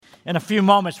In a few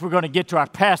moments, we're going to get to our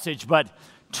passage, but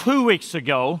 2 weeks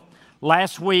ago,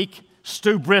 last week,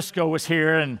 Stu Briscoe was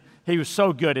here, and he was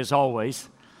so good as always.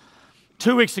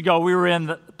 2 weeks ago, we were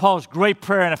in Paul's great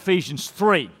prayer in Ephesians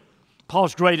 3,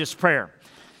 Paul's greatest prayer.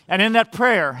 And in that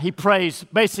prayer, he prays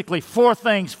basically 4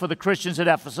 things for the Christians at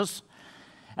Ephesus.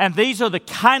 And these are the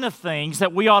kind of things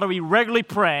that we ought to be regularly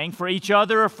praying for each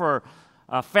other, for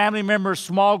family members,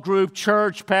 small group,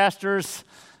 church, pastors,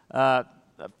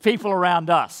 people around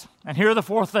us. And here are the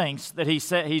 4 things that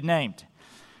he named.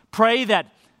 Pray that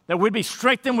we'd be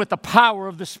strengthened with the power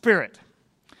of the Spirit.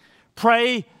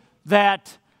 Pray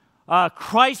that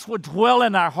Christ would dwell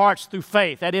in our hearts through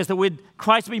faith. That is, that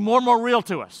Christ would be more and more real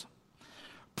to us.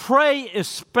 Pray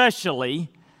especially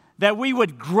that we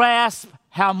would grasp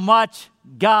how much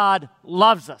God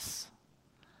loves us.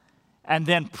 And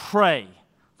then pray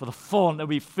for the fullness, that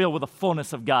we filled with the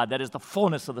fullness of God. That is the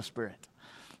fullness of the Spirit.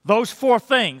 Those 4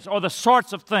 things are the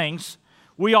sorts of things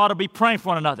we ought to be praying for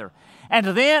one another. And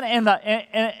then in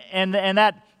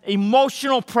that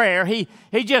emotional prayer, he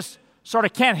just sort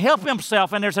of can't help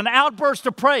himself, and there's an outburst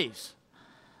of praise.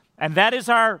 And that is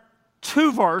our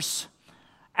 2-verse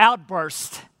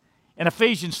outburst in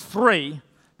Ephesians 3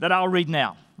 that I'll read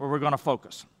now, where we're going to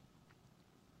focus.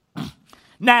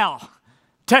 Now,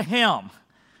 to him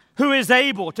who is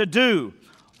able to do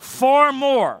far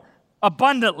more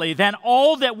abundantly than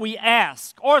all that we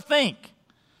ask or think,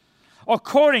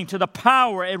 according to the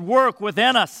power at work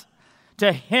within us,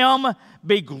 to him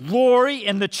be glory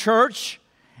in the church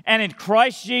and in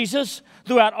Christ Jesus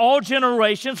throughout all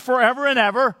generations, forever and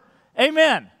ever.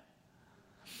 Amen.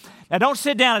 Now, don't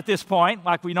sit down at this point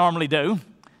like we normally do.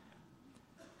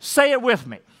 Say it with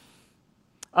me,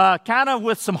 kind of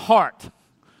with some heart.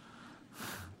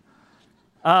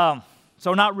 So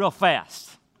not real fast.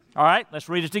 All right, let's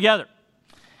read it together.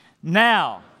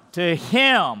 Now, to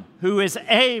him who is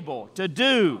able to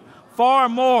do far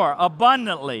more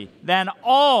abundantly than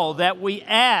all that we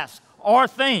ask or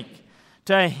think,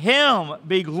 to him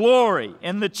be glory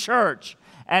in the church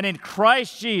and in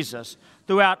Christ Jesus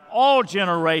throughout all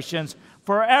generations,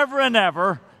 forever and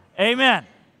ever. Amen.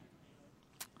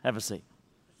 Have a seat.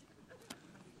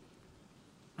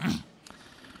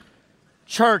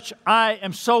 Church, I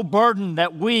am so burdened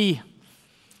that we,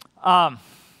 that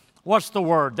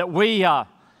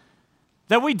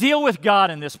we deal with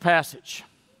God in this passage.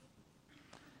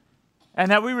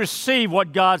 And that we receive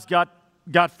what God's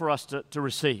got for us to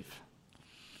receive.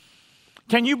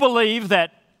 Can you believe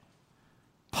that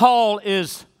Paul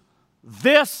is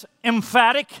this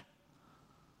emphatic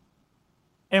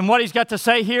in what he's got to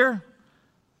say here?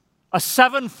 A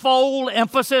 7-fold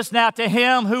emphasis. Now to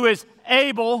him who is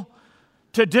able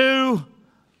to do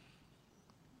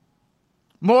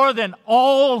more than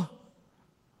all,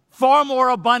 far more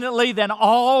abundantly than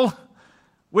all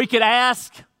we could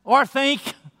ask or think,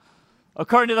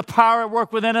 according to the power at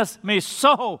work within us. I mean, it's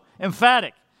so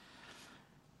emphatic.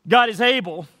 God is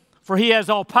able, for he has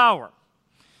all power.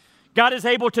 God is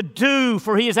able to do,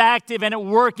 for he is active and at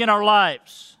work in our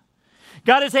lives.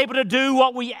 God is able to do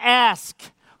what we ask,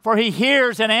 for he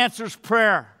hears and answers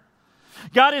prayer.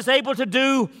 God is able to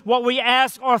do what we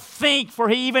ask or think, for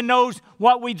he even knows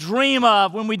what we dream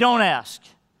of when we don't ask.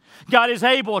 God is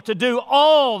able to do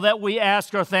all that we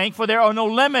ask or think, for there are no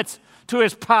limits to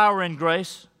his power and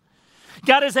grace.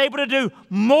 God is able to do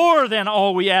more than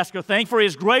all we ask or think, for he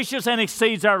is gracious and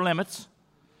exceeds our limits.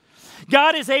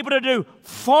 God is able to do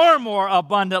far more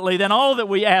abundantly than all that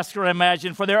we ask or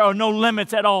imagine, for there are no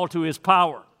limits at all to his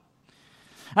power.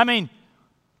 I mean,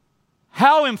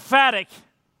 how emphatic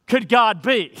could God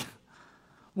be?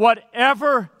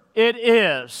 Whatever it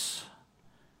is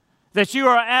that you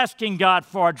are asking God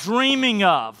for, dreaming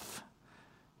of,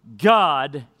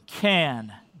 God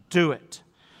can do it.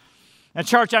 And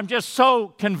church, I'm just so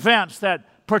convinced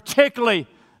that particularly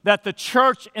that the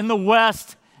church in the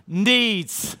West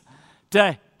needs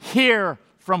to hear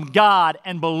from God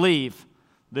and believe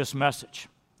this message.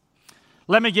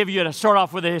 Let me start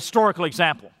off with a historical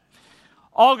example.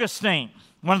 Augustine,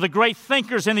 one of the great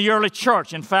thinkers in the early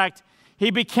church. In fact,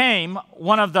 he became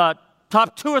one of the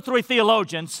top 2 or 3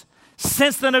 theologians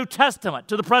since the New Testament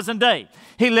to the present day.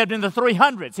 He lived in the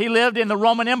 300s. He lived in the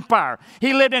Roman Empire.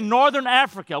 He lived in northern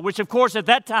Africa, which of course at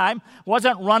that time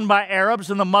wasn't run by Arabs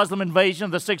in the Muslim invasion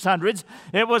of the 600s.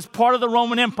 It was part of the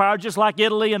Roman Empire, just like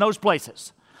Italy and those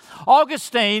places.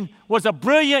 Augustine was a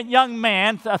brilliant young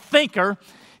man, a thinker.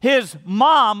 His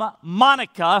mom,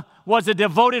 Monica, was a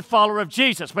devoted follower of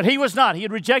Jesus, but he was not. He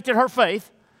had rejected her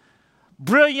faith.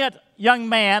 Brilliant young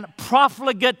man,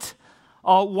 profligate,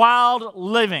 wild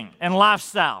living and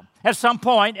lifestyle. At some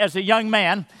point, as a young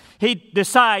man, he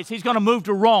decides he's going to move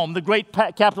to Rome, the great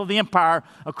capital of the empire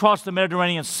across the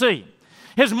Mediterranean Sea.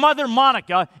 His mother,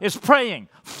 Monica, is praying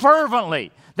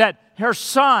fervently that her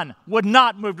son would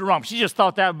not move to Rome. She just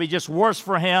thought that would be just worse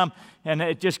for him and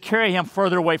it just carry him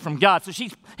further away from God. So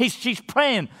she's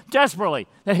praying desperately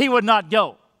that he would not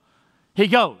go. He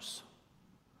goes.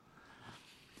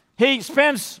 He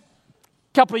spends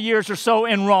a couple of years or so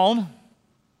in Rome,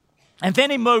 and then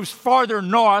he moves farther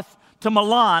north to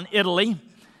Milan, Italy,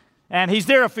 and he's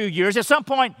there a few years. At some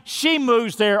point, she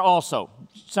moves there also,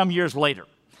 some years later.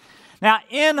 Now,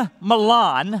 in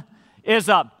Milan is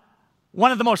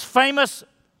one of the most famous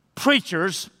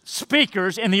preachers,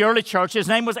 speakers in the early church. His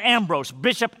name was Ambrose,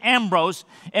 Bishop Ambrose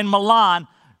in Milan.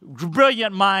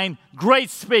 Brilliant mind, great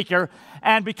speaker.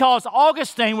 And because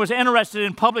Augustine was interested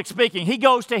in public speaking, he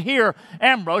goes to hear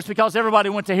Ambrose because everybody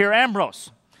went to hear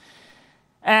Ambrose.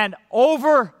 And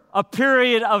over a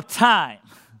period of time,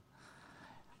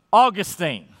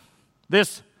 Augustine,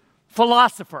 this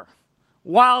philosopher,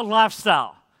 wild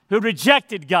lifestyle, who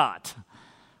rejected God,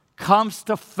 comes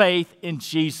to faith in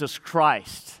Jesus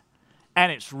Christ.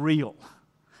 And it's real.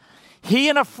 He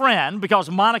and a friend, because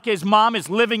Monica's mom is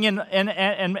living in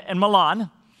Milan,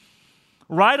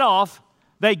 right off,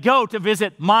 they go to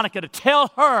visit Monica to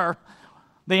tell her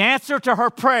the answer to her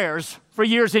prayers for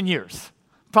years and years,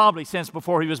 probably since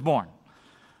before he was born,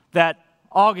 that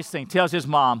Augustine tells his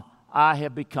mom, I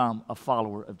have become a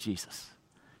follower of Jesus.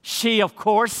 She, of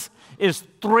course, is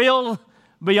thrilled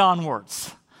beyond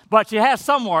words. But she has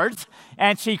some words,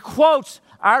 and she quotes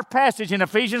our passage in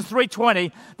Ephesians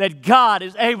 3:20 that God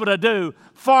is able to do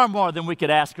far more than we could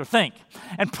ask or think.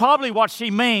 And probably what she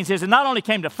means is it not only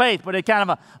came to faith, but it kind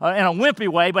of in a wimpy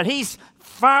way, but he's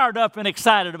fired up and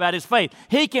excited about his faith.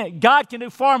 God can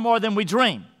do far more than we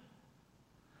dream.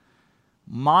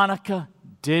 Monica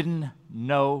didn't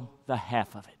know the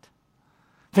half of it.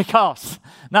 Because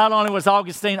not only was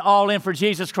Augustine all in for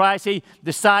Jesus Christ, he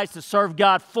decides to serve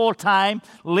God full time,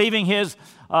 leaving his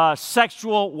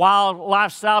sexual wild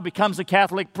lifestyle, becomes a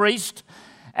Catholic priest,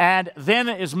 and then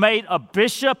is made a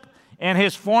bishop in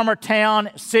his former town,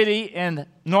 city in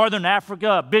northern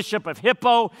Africa, a bishop of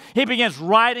Hippo. He begins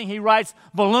writing. He writes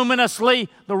voluminously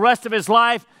the rest of his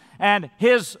life, and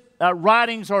his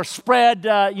writings are spread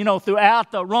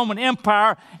throughout the Roman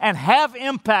Empire and have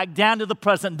impact down to the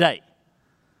present day.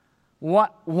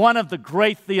 One of the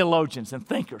great theologians and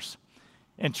thinkers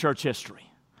in church history.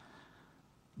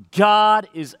 God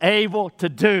is able to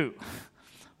do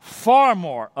far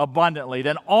more abundantly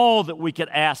than all that we could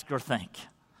ask or think,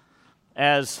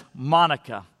 as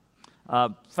Monica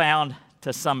found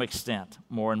to some extent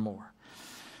more and more.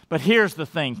 But here's the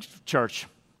thing, church.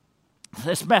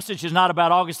 This message is not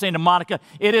about Augustine and Monica.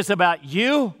 It is about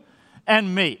you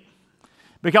and me.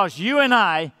 Because you and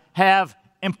I have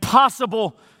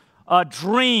impossible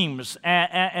dreams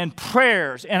and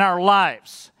prayers in our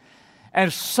lives.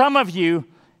 And some of you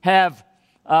have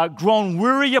grown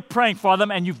weary of praying for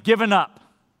them and you've given up.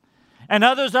 And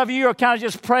others of you are kind of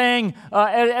just praying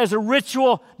as a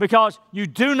ritual because you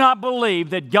do not believe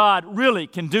that God really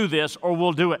can do this or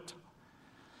will do it.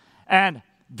 And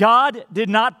God did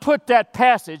not put that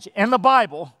passage in the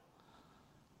Bible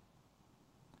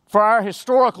for our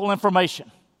historical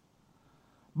information,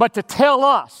 but to tell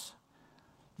us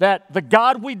that the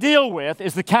God we deal with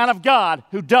is the kind of God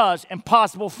who does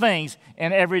impossible things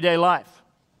in everyday life.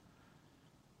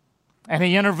 And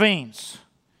He intervenes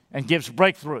and gives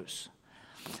breakthroughs.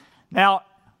 Now,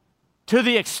 to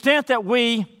the extent that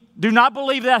we do not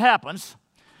believe that happens,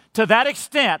 to that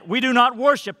extent, we do not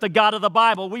worship the God of the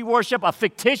Bible. We worship a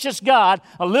fictitious God,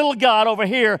 a little God over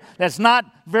here that's not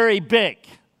very big.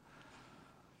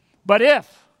 But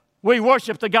if we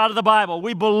worship the God of the Bible,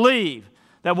 we believe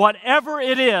that whatever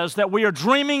it is that we are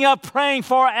dreaming of, praying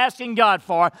for, asking God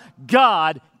for,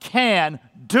 God can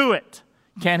do it.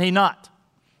 Can He not?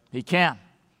 He can.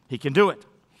 He can do it.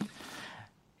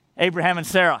 Abraham and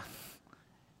Sarah,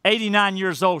 89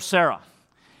 years old Sarah.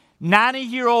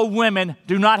 90-year-old women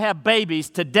do not have babies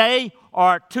today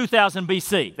or 2000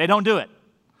 BC. They don't do it.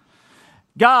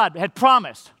 God had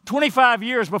promised 24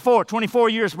 years before,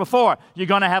 you're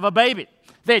going to have a baby.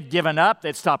 They'd given up.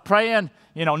 They'd stopped praying.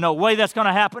 No way that's going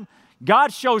to happen.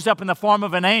 God shows up in the form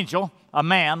of an angel, a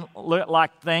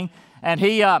man-like thing, and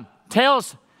He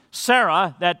tells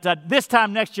Sarah that this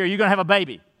time next year you're going to have a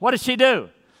baby. What does she do?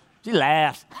 She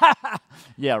laughs.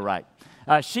 Yeah, right.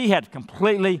 She had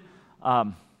completely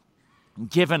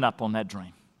given up on that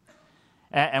dream.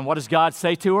 And what does God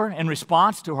say to her in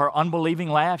response to her unbelieving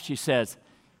laugh? She says,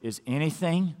 "Is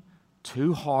anything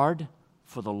too hard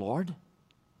for the Lord?"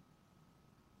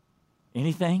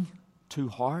 Anything too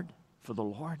hard for the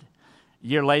Lord? A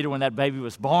year later, when that baby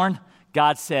was born,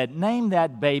 God said, name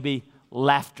that baby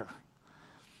Laughter.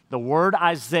 The word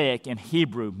Isaiah in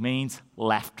Hebrew means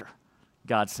laughter.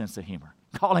 God's sense of humor.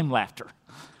 Call him Laughter.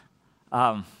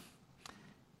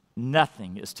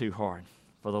 Nothing is too hard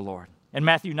for the Lord. In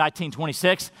Matthew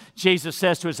 19:26, Jesus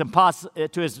says to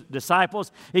his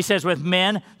disciples, he says, with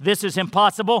men, this is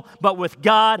impossible, but with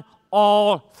God,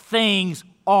 all things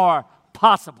are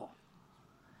possible.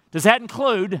 Does that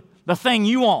include the thing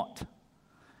you want?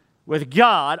 With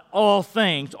God, all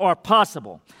things are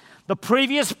possible. The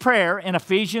previous prayer in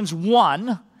Ephesians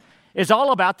 1 is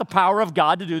all about the power of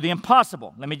God to do the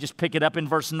impossible. Let me just pick it up in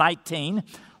verse 19,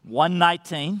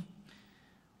 1:19,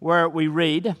 where we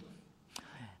read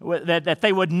that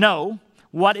they would know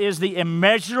what is the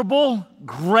immeasurable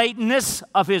greatness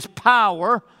of his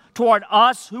power toward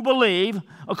us who believe,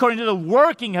 according to the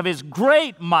working of his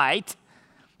great might,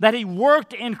 that he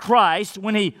worked in Christ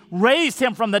when he raised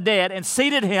him from the dead and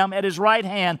seated him at his right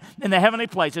hand in the heavenly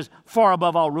places, far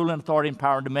above all rule and authority and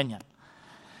power and dominion.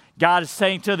 God is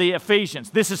saying to the Ephesians,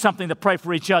 this is something to pray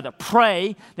for each other.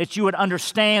 Pray that you would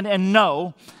understand and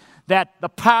know that the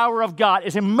power of God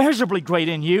is immeasurably great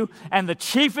in you, and the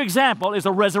chief example is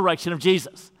the resurrection of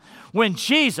Jesus. When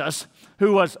Jesus,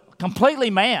 who was completely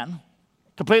man,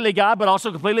 completely God, but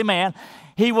also completely man,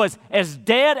 he was as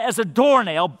dead as a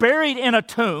doornail, buried in a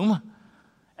tomb,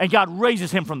 and God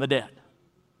raises him from the dead.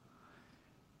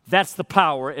 That's the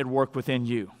power at work within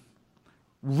you.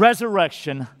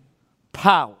 Resurrection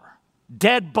power.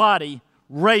 Dead body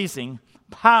raising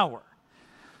power.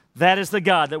 That is the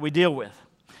God that we deal with.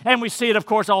 And we see it, of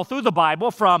course, all through the Bible,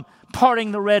 from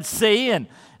parting the Red Sea and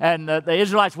the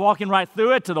Israelites walking right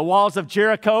through it, to the walls of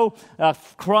Jericho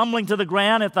crumbling to the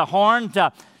ground at the horn,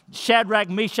 to Shadrach,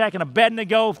 Meshach, and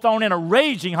Abednego thrown in a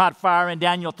raging hot fire in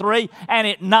Daniel 3, and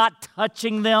it not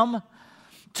touching them,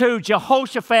 to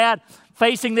Jehoshaphat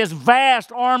facing this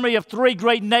vast army of three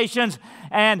great nations,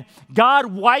 and God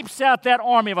wipes out that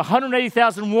army of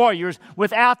 180,000 warriors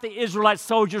without the Israelite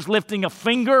soldiers lifting a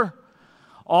finger.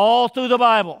 All through the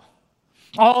Bible,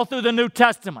 all through the New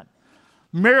Testament,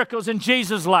 miracles in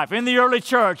Jesus' life, in the early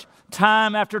church,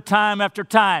 time after time after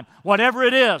time. Whatever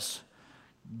it is,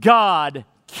 God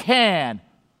can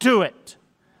do it.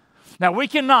 Now, we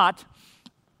cannot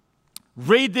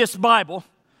read this Bible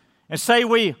and say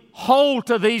we hold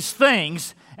to these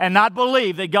things and not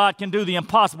believe that God can do the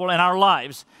impossible in our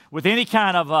lives with any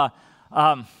kind of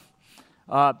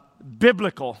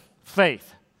biblical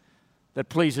faith that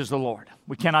pleases the Lord.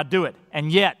 We cannot do it. And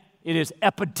yet, it is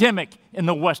epidemic in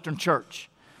the Western church.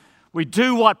 We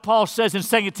do what Paul says in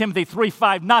 2 Timothy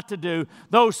 3:5 not to do,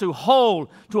 those who hold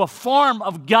to a form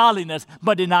of godliness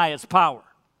but deny its power.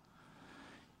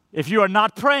 If you are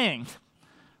not praying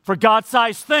for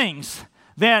God-sized things,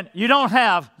 then you don't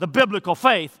have the biblical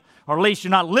faith, or at least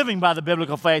you're not living by the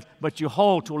biblical faith, but you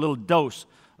hold to a little dose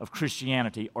of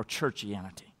Christianity or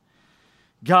churchianity.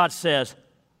 God says,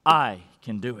 I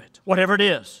can do it. Whatever it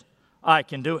is, I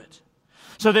can do it.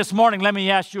 So this morning, let me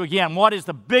ask you again, what is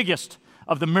the biggest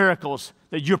of the miracles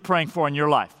that you're praying for in your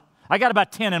life? I got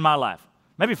about 10 in my life,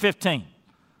 maybe 15.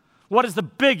 What is the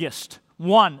biggest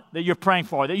one that you're praying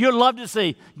for, that you'd love to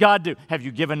see God do? Have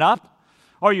you given up?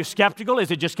 Are you skeptical?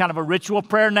 Is it just kind of a ritual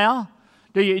prayer now?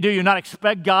 Do you not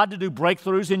expect God to do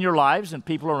breakthroughs in your lives and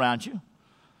people around you?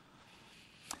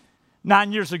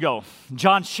 9 years ago,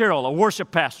 John Sherrill, a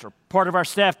worship pastor, part of our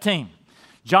staff team,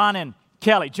 John and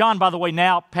Kelly. John, by the way,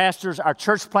 now pastors our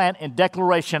church plant in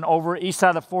Declaration over east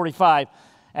side of 45,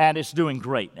 and it's doing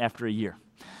great after a year.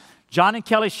 John and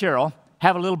Kelly Sherrill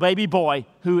have a little baby boy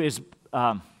who is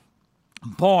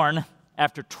born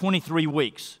after 23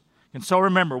 weeks. And so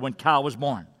remember when Kyle was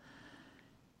born.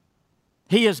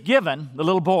 He is given, the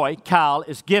little boy, Kyle,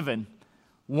 is given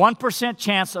 1%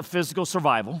 chance of physical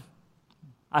survival.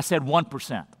 I said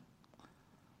 1%.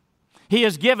 He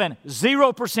is given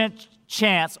 0%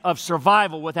 chance of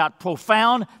survival without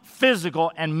profound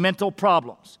physical and mental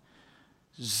problems.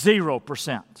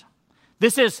 0%.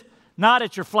 This is not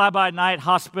at your fly-by-night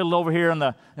hospital over here in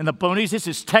the boonies. This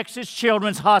is Texas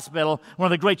Children's Hospital, one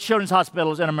of the great children's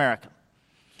hospitals in America.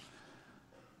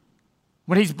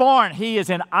 When he's born, he is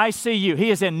in ICU.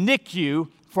 He is in NICU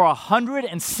for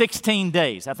 116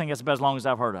 days. I think that's about as long as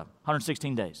I've heard of.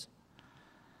 116 days.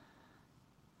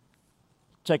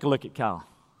 Take a look at Kyle.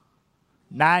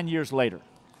 9 years later.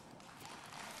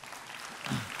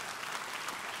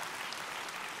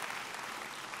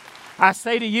 I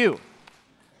say to you,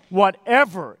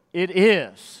 whatever it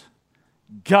is,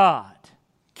 God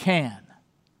can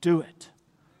do it.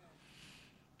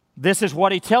 This is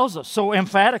what he tells us so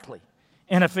emphatically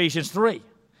in Ephesians 3.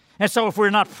 And so if we're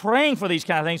not praying for these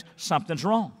kind of things, something's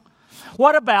wrong.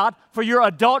 What about for your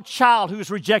adult child who's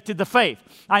rejected the faith?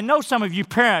 I know some of you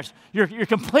parents, you're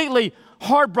completely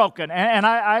heartbroken, and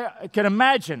I can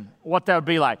imagine what that would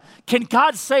be like. Can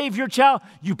God save your child?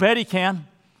 You bet He can.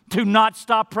 Do not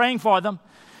stop praying for them.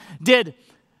 Did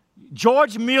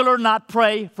George Mueller not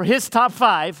pray for his top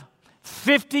 5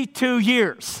 52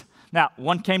 years? Now,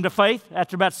 one came to faith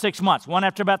after about 6 months, one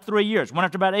after about 3 years, one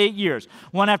after about 8 years,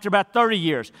 one after about 30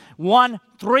 years, one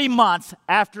 3 months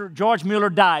after George Mueller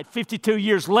died, 52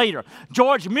 years later.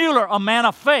 George Mueller, a man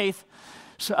of faith,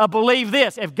 believed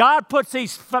this: if God puts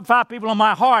these 5 people in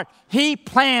my heart, He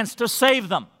plans to save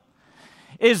them.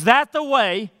 Is that the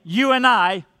way you and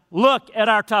I look at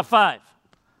our top 5?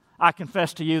 I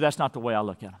confess to you, that's not the way I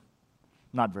look at them.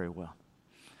 Not very well.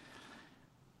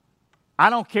 I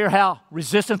don't care how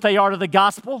resistant they are to the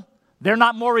gospel. They're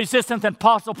not more resistant than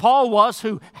Apostle Paul was,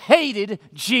 who hated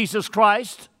Jesus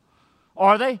Christ.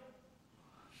 Are they?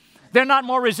 They're not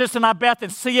more resistant, I bet,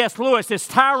 than C.S. Lewis, this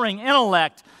towering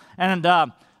intellect and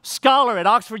scholar at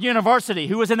Oxford University,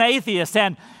 who was an atheist.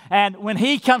 And when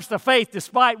he comes to faith,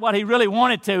 despite what he really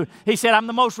wanted to, he said, I'm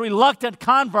the most reluctant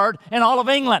convert in all of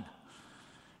England.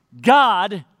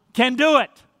 God can do it.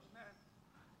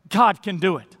 God can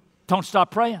do it. Don't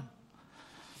stop praying.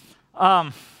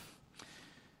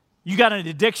 You got an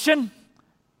addiction,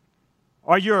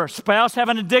 or your spouse have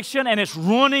an addiction and it's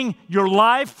ruining your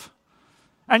life,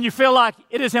 and you feel like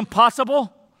it is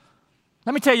impossible.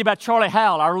 Let me tell you about Charlie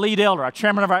Howell, our lead elder, our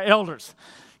chairman of our elders.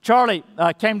 Charlie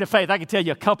came to faith. I could tell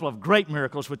you a couple of great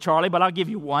miracles with Charlie, but I'll give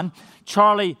you one.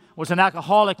 Charlie was an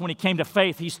alcoholic when he came to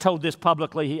faith. He's told this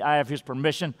publicly. I have his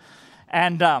permission.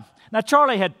 And now,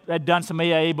 Charlie had done some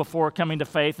EAA before coming to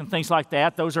faith and things like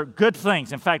that. Those are good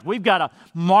things. In fact, we've got a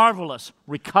marvelous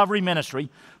recovery ministry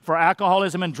for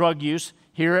alcoholism and drug use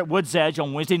here at Woods Edge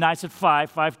on Wednesday nights at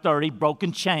 5:30,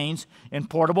 Broken Chains in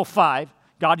Portable 5.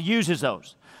 God uses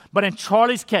those. But in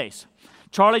Charlie's case,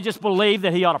 Charlie just believed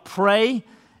that he ought to pray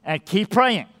and keep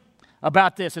praying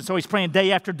about this. And so he's praying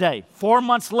day after day. 4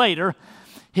 months later,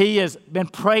 he has been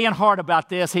praying hard about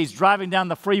this. He's driving down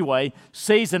the freeway,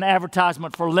 sees an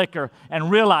advertisement for liquor, and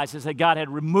realizes that God had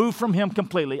removed from him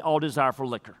completely all desire for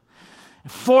liquor.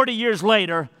 40 years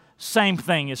later, same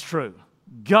thing is true.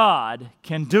 God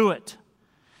can do it.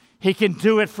 He can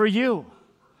do it for you.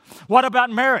 What about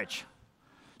marriage?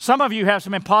 Some of you have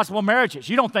some impossible marriages.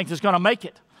 You don't think it's going to make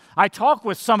it. I talk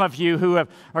with some of you who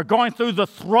are going through the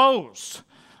throes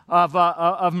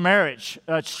of marriage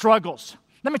struggles.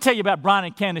 Let me tell you about Brian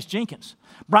and Candace Jenkins.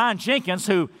 Brian Jenkins,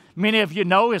 who many of you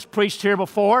know, has preached here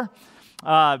before,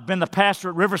 been the pastor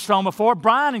at Riverstone before.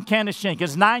 Brian and Candace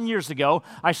Jenkins, 9 years ago,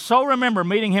 I so remember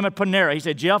meeting him at Panera. He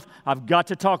said, Jeff, I've got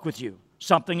to talk with you.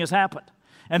 Something has happened.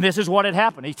 And this is what had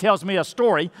happened. He tells me a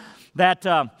story that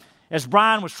as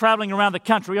Brian was traveling around the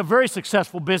country, a very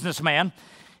successful businessman,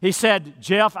 he said,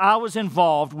 Jeff, I was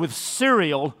involved with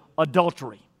serial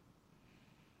adultery.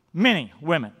 Many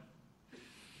women.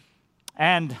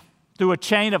 And through a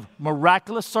chain of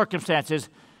miraculous circumstances,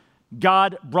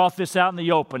 God brought this out in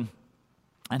the open,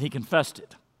 and he confessed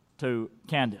it to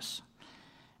Candace.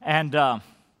 And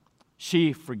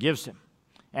she forgives him.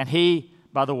 And he,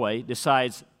 by the way,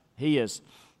 decides he is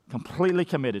completely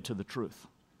committed to the truth.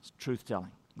 It's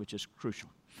truth-telling, which is crucial.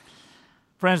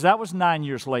 Friends, that was 9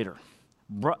 years later.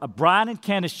 Brian and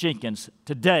Candace Jenkins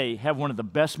today have one of the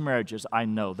best marriages I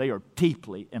know. They are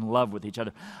deeply in love with each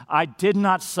other. I did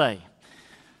not say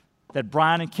that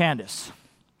Brian and Candace,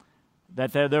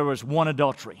 that there was one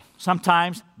adultery.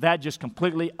 Sometimes that just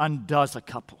completely undoes a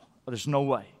couple. There's no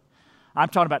way. I'm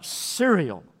talking about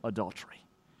serial adultery.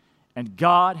 And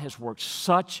God has worked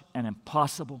such an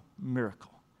impossible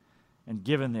miracle and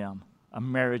given them a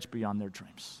marriage beyond their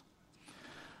dreams.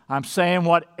 I'm saying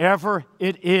whatever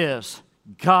it is,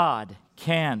 God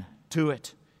can do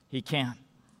it. He can.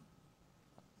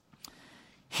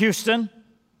 Houston,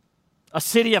 a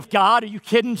city of God. Are you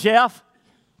kidding, Jeff?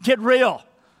 Get real.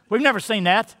 We've never seen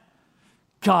that.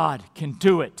 God can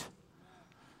do it.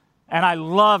 And I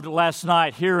loved last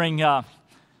night hearing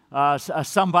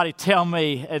somebody tell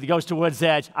me, it goes to Woods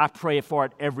Edge, I pray for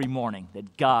it every morning,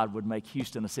 that God would make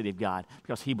Houston a city of God,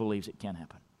 because he believes it can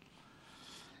happen.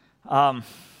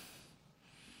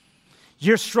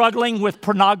 You're struggling with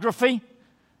pornography.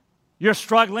 You're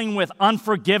struggling with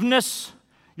unforgiveness.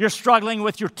 You're struggling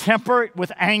with your temper,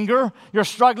 with anger. You're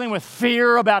struggling with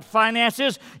fear about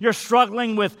finances. You're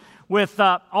struggling with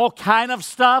all kind of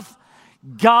stuff.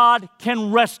 God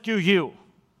can rescue you.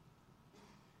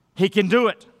 He can do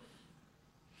it.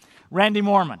 Randy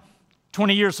Mormon,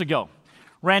 20 years ago.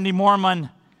 Randy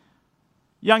Mormon,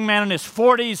 young man in his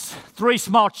 40s, 3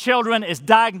 small children, is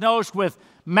diagnosed with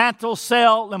mantle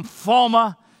cell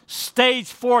lymphoma,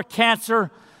 stage 4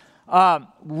 cancer,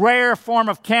 rare form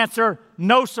of cancer,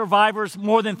 no survivors,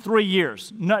 more than 3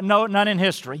 years, none in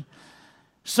history.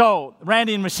 So,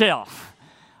 Randy and Michelle.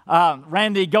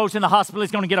 Randy goes in the hospital.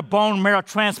 He's going to get a bone marrow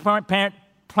transplant down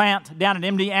at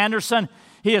MD Anderson.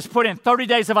 He is put in 30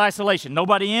 days of isolation.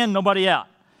 Nobody in, nobody out.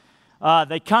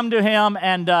 They come to him,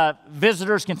 and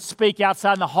visitors can speak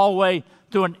outside in the hallway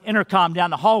through an intercom down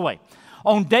the hallway.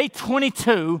 On day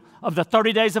 22 of the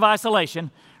 30 days of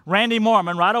isolation, Randy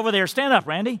Mormon, right over there. Stand up,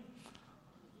 Randy.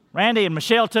 Randy and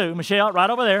Michelle, too. Michelle, right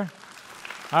over there.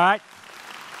 All right.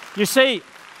 You see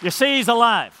he's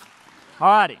alive. All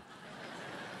righty.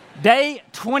 Day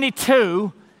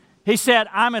 22, he said,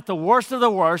 I'm at the worst of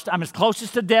the worst. I'm as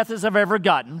closest to death as I've ever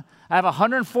gotten. I have a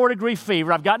 104-degree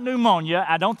fever. I've got pneumonia.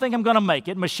 I don't think I'm going to make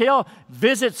it. Michelle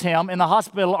visits him in the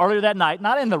hospital earlier that night,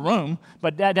 not in the room,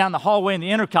 but down the hallway in the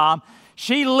intercom.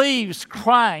 She leaves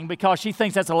crying because she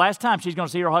thinks that's the last time she's going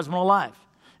to see her husband alive.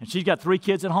 And she's got 3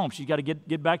 kids at home she's got to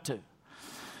get back to.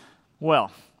 Well,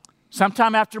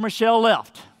 sometime after Michelle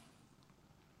left,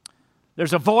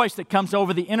 there's a voice that comes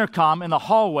over the intercom in the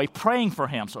hallway praying for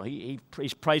him. So he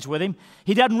prays with him.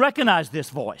 He doesn't recognize this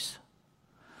voice.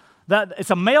 It's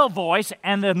a male voice,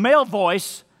 and the male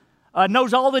voice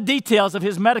knows all the details of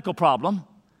his medical problem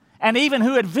and even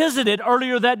who had visited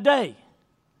earlier that day.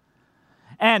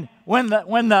 And when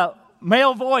the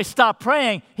male voice stopped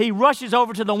praying, he rushes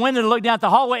over to the window to look down at the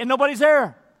hallway, and nobody's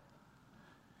there.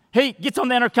 He gets on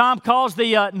the intercom, calls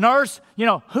the nurse,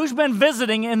 who's been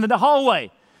visiting in the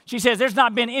hallway? She says, there's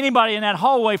not been anybody in that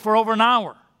hallway for over an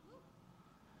hour.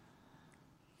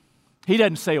 He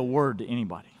doesn't say a word to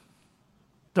anybody.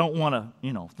 Don't want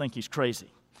to, think he's crazy.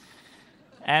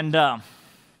 And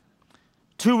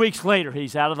 2 weeks later,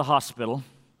 he's out of the hospital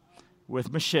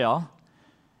with Michelle,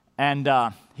 and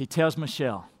he tells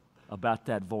Michelle about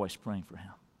that voice praying for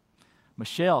him.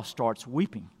 Michelle starts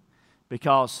weeping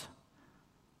because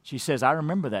she says, I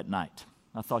remember that night.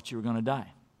 I thought you were going to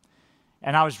die.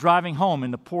 And I was driving home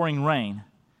in the pouring rain,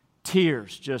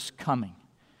 tears just coming.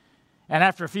 And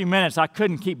after a few minutes, I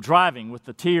couldn't keep driving with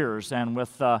the tears and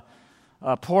with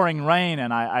pouring rain,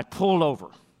 and I pulled over.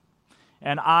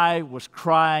 And I was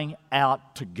crying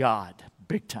out to God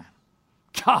big time.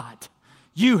 God,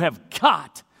 you have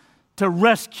got to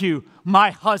rescue my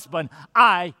husband.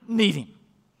 I need him.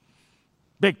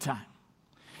 Big time.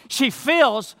 She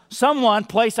feels someone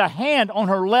place a hand on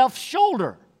her left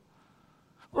shoulder.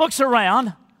 Looks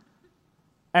around,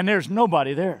 and there's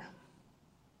nobody there.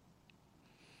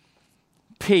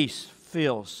 Peace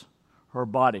fills her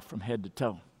body from head to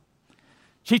toe.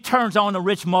 She turns on the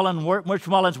Rich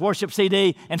Mullins worship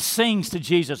CD and sings to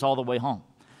Jesus all the way home.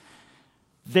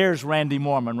 There's Randy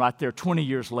Mormon right there 20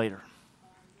 years later.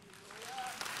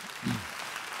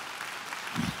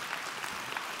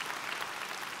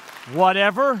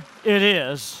 Whatever it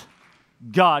is,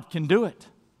 God can do it.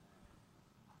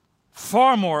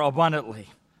 Far more abundantly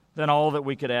than all that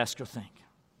we could ask or think.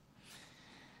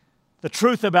 The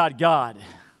truth about God,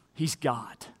 He's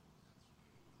God.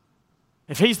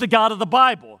 If He's the God of the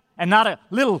Bible and not a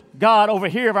little God over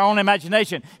here of our own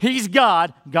imagination, He's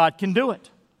God, God can do it.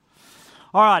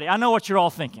 All righty, I know what you're all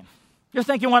thinking. You're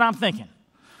thinking what I'm thinking.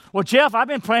 Well, Jeff, I've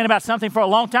been praying about something for a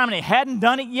long time and He hadn't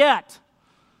done it yet.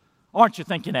 Aren't you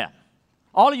thinking that?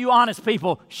 All of you honest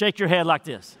people, shake your head like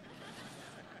this.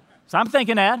 So I'm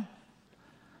thinking that.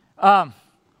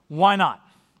 Why not?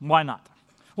 Why not?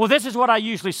 Well, this is what I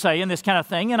usually say in this kind of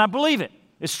thing, and I believe it.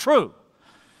 It's true.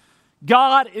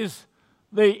 God is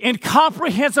the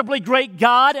incomprehensibly great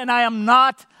God, and I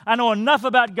know enough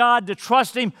about God to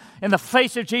trust Him in the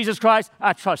face of Jesus Christ.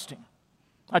 I trust Him.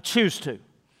 I choose to.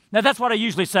 Now, that's what I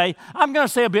usually say. I'm going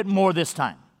to say a bit more this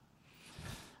time.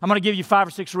 I'm going to give you 5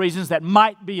 or 6 reasons that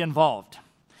might be involved.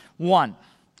 1,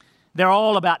 they're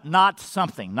all about not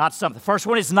something, not something. The first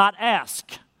one is not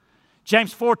ask.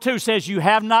 James 4:2 says, you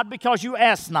have not because you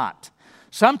ask not.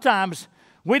 Sometimes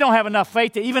we don't have enough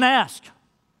faith to even ask.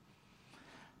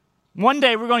 One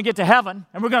day we're going to get to heaven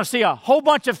and we're going to see a whole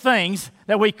bunch of things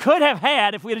that we could have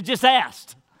had if we had just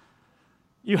asked.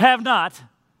 You have not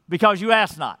because you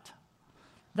ask not.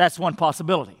 That's one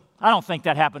possibility. I don't think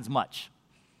that happens much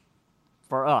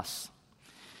for us.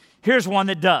 Here's one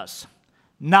that does.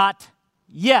 Not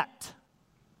yet.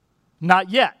 Not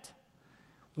yet.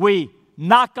 We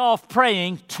knock off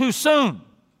praying too soon,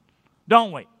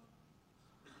 don't we?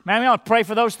 Man, we ought to pray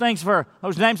for those things, for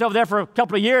those names over there for a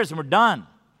couple of years and we're done.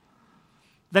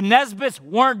 The Nesbits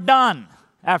weren't done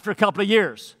after a couple of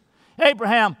years.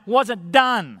 Abraham wasn't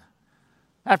done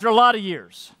after a lot of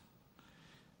years.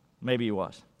 Maybe he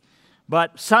was.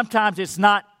 But sometimes it's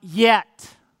not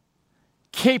yet.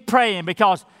 Keep praying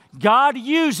because God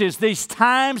uses these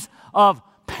times of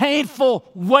painful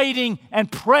waiting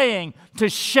and praying to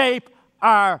shape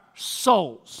our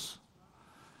souls.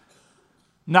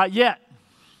 Not yet.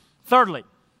 Thirdly,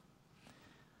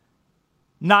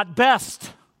 not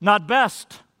best. Not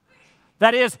best.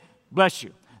 That is, bless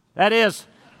you, that is,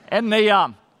 in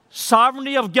the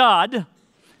sovereignty of God,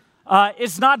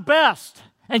 it's not best.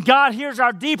 And God hears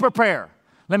our deeper prayer.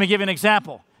 Let me give you an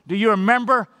example. Do you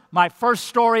remember my first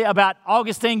story about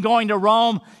Augustine going to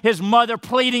Rome? His mother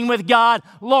pleading with God,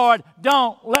 Lord,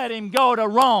 don't let him go to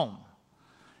Rome.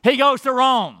 He goes to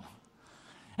Rome.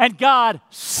 And God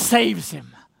saves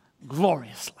him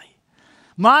gloriously.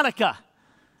 Monica,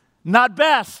 not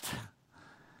best,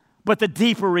 but the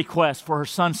deeper request for her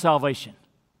son's salvation.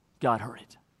 God heard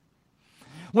it.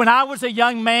 When I was a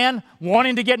young man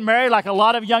wanting to get married, like a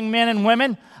lot of young men and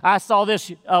women, I saw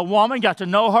this woman, got to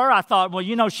know her. I thought, well,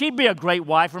 you know, she'd be a great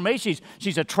wife for me.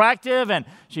 She's attractive and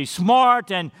she's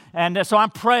smart, and so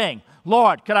I'm praying,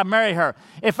 Lord, could I marry her?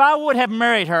 If I would have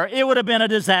married her, it would have been a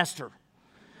disaster.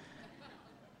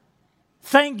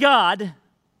 Thank God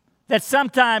that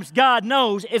sometimes God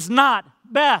knows it's not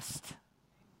best.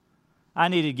 I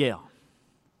needed Gail.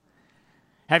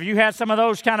 Have you had some of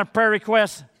those kind of prayer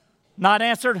requests not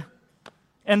answered?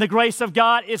 In the grace of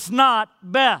God, it's not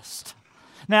best.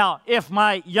 Now, if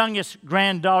my youngest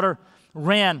granddaughter,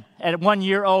 Ren, at 1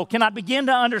 year old, cannot begin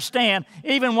to understand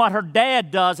even what her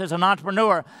dad does as an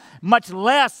entrepreneur, much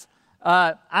less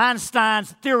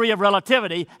Einstein's theory of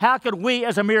relativity, how could we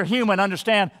as a mere human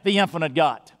understand the infinite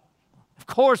God? Of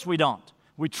course we don't.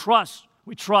 We trust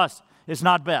it's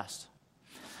not best.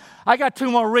 I got two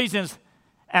more reasons,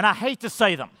 and I hate to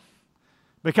say them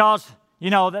because, you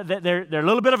know, they're a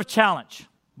little bit of a challenge.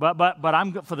 But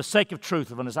I'm, for the sake of truth,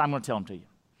 I'm going to tell them to you.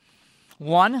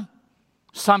 One,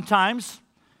 sometimes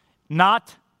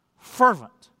not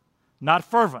fervent. Not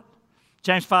fervent.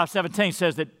 James 5:17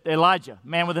 says that Elijah,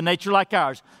 man with a nature like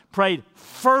ours, prayed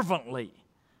fervently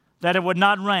that it would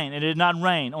not rain. It did not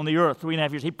rain on the earth 3.5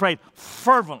 years. He prayed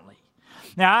fervently.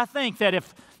 Now, I think that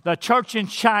if the church in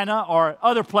China or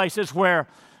other places where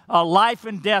life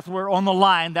and death were on the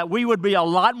line, that we would be a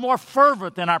lot more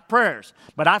fervent in our prayers.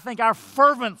 But I think our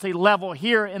fervency level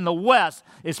here in the West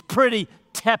is pretty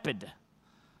tepid.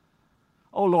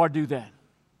 Oh, Lord, do that.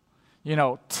 You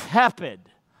know, tepid,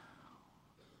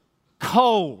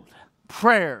 cold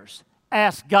prayers.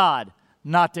 Ask God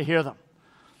not to hear them.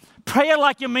 Pray it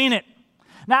like you mean it.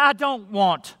 Now, I don't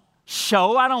want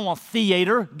show. I don't want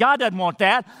theater. God doesn't want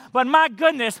that. But my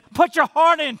goodness, put your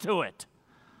heart into it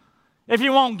if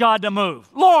you want God to move.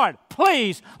 Lord,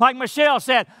 please, like Michelle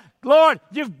said, Lord,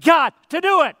 you've got to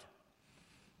do it.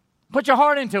 Put your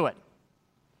heart into it.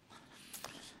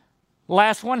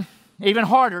 Last one, even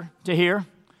harder to hear.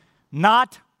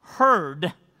 Not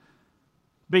heard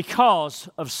because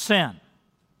of sin.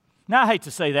 Now, I hate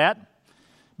to say that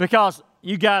because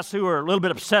you guys who are a little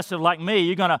bit obsessive like me,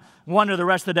 you're going to wonder the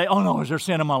rest of the day, oh no, is there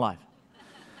sin in my life?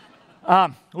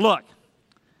 Look,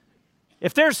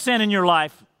 if there's sin in your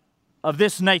life of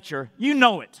this nature, you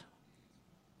know it.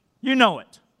 You know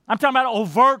it. I'm talking about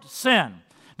overt sin.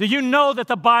 Do you know that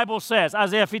the Bible says,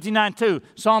 Isaiah 59:2,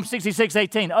 Psalm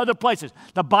 66:18, other places,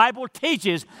 the Bible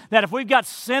teaches that if we've got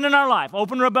sin in our life,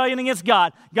 open rebellion against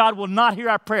God, God will not hear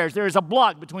our prayers. There is a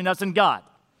block between us and God.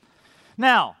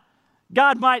 Now,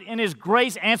 God might, in His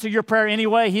grace, answer your prayer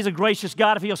anyway. He's a gracious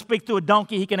God. If He'll speak through a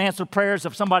donkey, He can answer prayers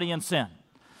of somebody in sin.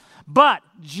 But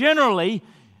generally,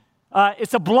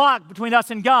 it's a block between us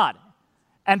and God.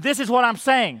 And this is what I'm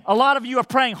saying. A lot of you are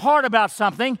praying hard about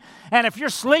something, and if you're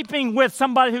sleeping with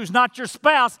somebody who's not your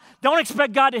spouse, don't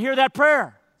expect God to hear that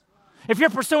prayer. If you're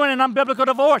pursuing an unbiblical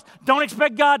divorce, don't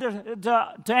expect God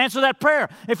to answer that prayer.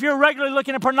 If you're regularly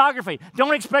looking at pornography,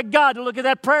 don't expect God to look at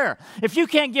that prayer. If you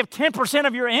can't give 10%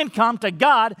 of your income to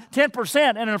God, 10%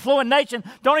 in an affluent nation,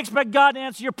 don't expect God to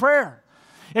answer your prayer.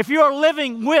 If you are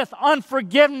living with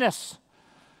unforgiveness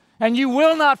and you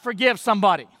will not forgive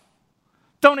somebody,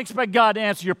 don't expect God to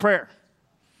answer your prayer.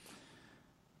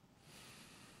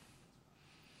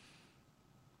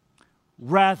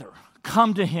 Rather,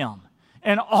 come to Him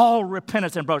in all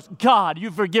repentance and brokenness. God,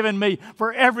 you've forgiven me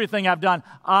for everything I've done.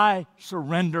 I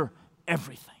surrender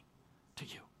everything to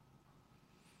you.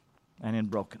 And in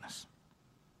brokenness.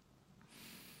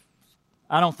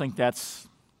 I don't think that's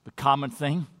the common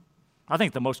thing. I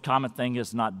think the most common thing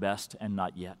is not best and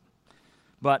not yet.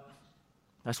 But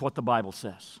that's what the Bible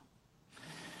says.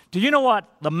 Do you know what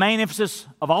the main emphasis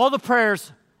of all the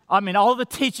prayers, all the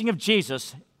teaching of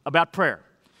Jesus about prayer?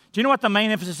 Do you know what the main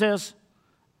emphasis is?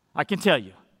 I can tell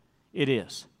you. It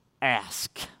is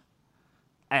ask,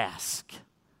 ask,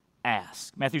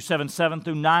 ask. Matthew 7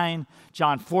 through 9,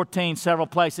 John 14, several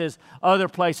places, other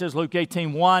places, Luke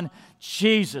 18:1.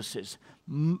 Jesus'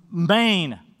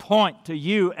 main point to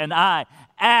you and I,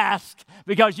 ask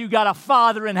because you got a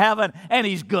Father in heaven and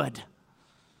He's good.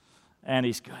 And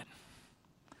He's good.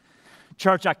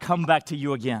 Church, I come back to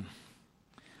you again.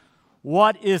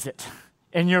 What is it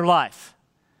in your life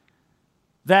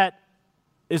that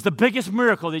is the biggest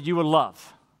miracle that you would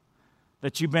love,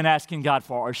 that you've been asking God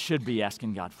for or should be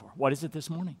asking God for? What is it this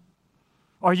morning?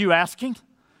 Are you asking?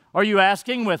 Are you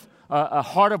asking with a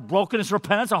heart of brokenness,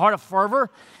 repentance, a heart of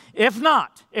fervor? If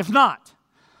not,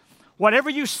 whatever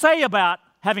you say about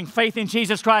having faith in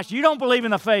Jesus Christ, you don't believe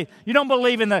in the faith, you don't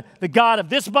believe in the God of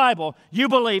this Bible, you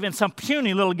believe in some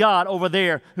puny little God over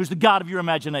there who's the God of your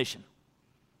imagination.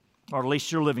 Or at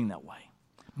least you're living that way.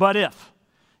 But if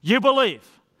you believe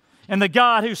in the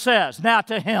God who says, now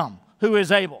to Him who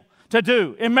is able to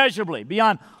do immeasurably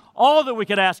beyond all that we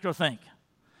could ask or think,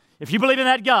 if you believe in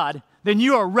that God, then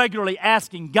you are regularly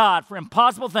asking God for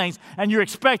impossible things, and you're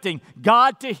expecting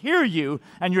God to hear you,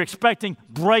 and you're expecting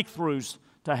breakthroughs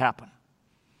to happen.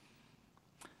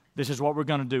 This is what we're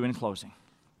going to do in closing.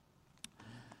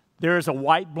 There is a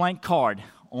white blank card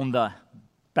on the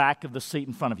back of the seat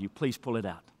in front of you. Please pull it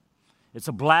out. It's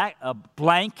a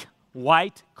blank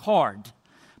white card.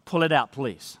 Pull it out,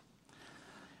 please.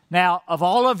 Now, of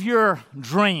all of your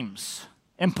dreams,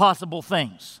 impossible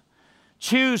things,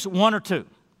 choose one or two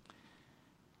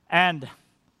and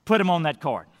put them on that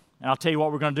card. And I'll tell you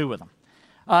what we're going to do with them.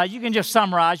 You can just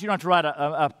summarize. You don't have to write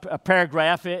a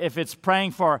paragraph. If it's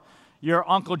praying for your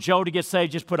Uncle Joe to get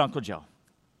saved, just put Uncle Joe.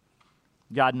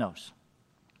 God knows.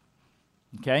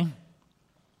 Okay?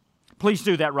 Please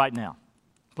do that right now.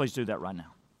 Please do that right now.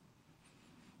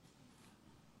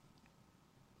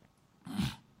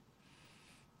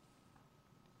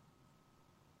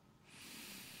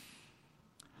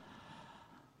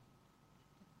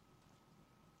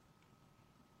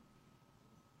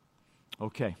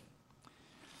 Okay.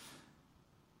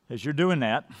 As you're doing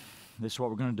that, this is what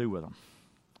we're going to do with them.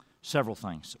 Several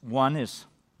things. One is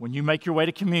when you make your way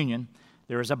to communion,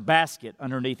 there is a basket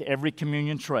underneath every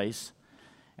communion trace,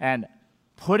 and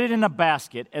put it in a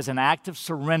basket as an act of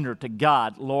surrender to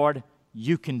God. Lord,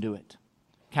 you can do it.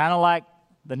 Kind of like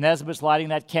the Nesbit's lighting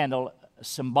that candle, a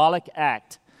symbolic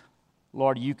act.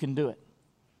 Lord, you can do it.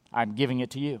 I'm giving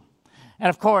it to you. And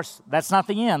of course, that's not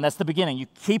the end. That's the beginning. You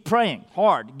keep praying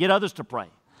hard. Get others to pray.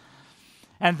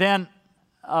 And then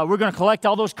we're going to collect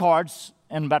all those cards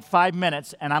in about 5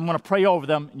 minutes, and I'm going to pray over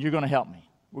them, and you're going to help me.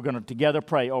 We're going to together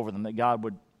pray over them that God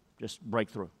would just break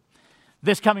through.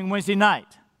 This coming Wednesday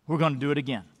night, we're going to do it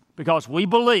again because we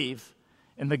believe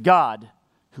in the God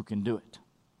who can do it.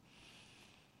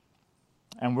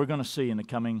 And we're going to see in the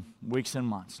coming weeks and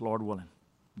months, Lord willing,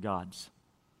 God's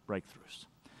breakthroughs.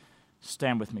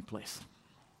 Stand with me, please.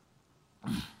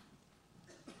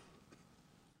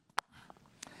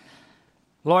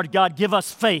 Lord God, give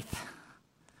us faith.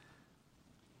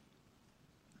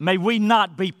 May we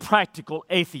not be practical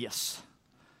atheists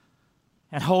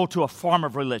and hold to a form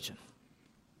of religion,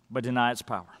 but deny its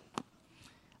power.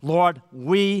 Lord,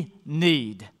 we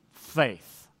need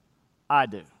faith. I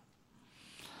do.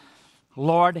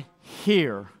 Lord,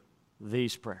 hear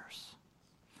these prayers.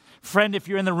 Friend, if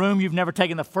you're in the room, you've never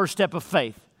taken the first step of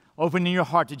faith, opening your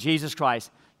heart to Jesus Christ,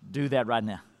 do that right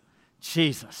now.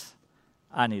 Jesus,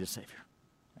 I need a Savior,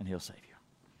 and He'll save you.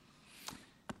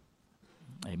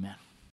 Amen.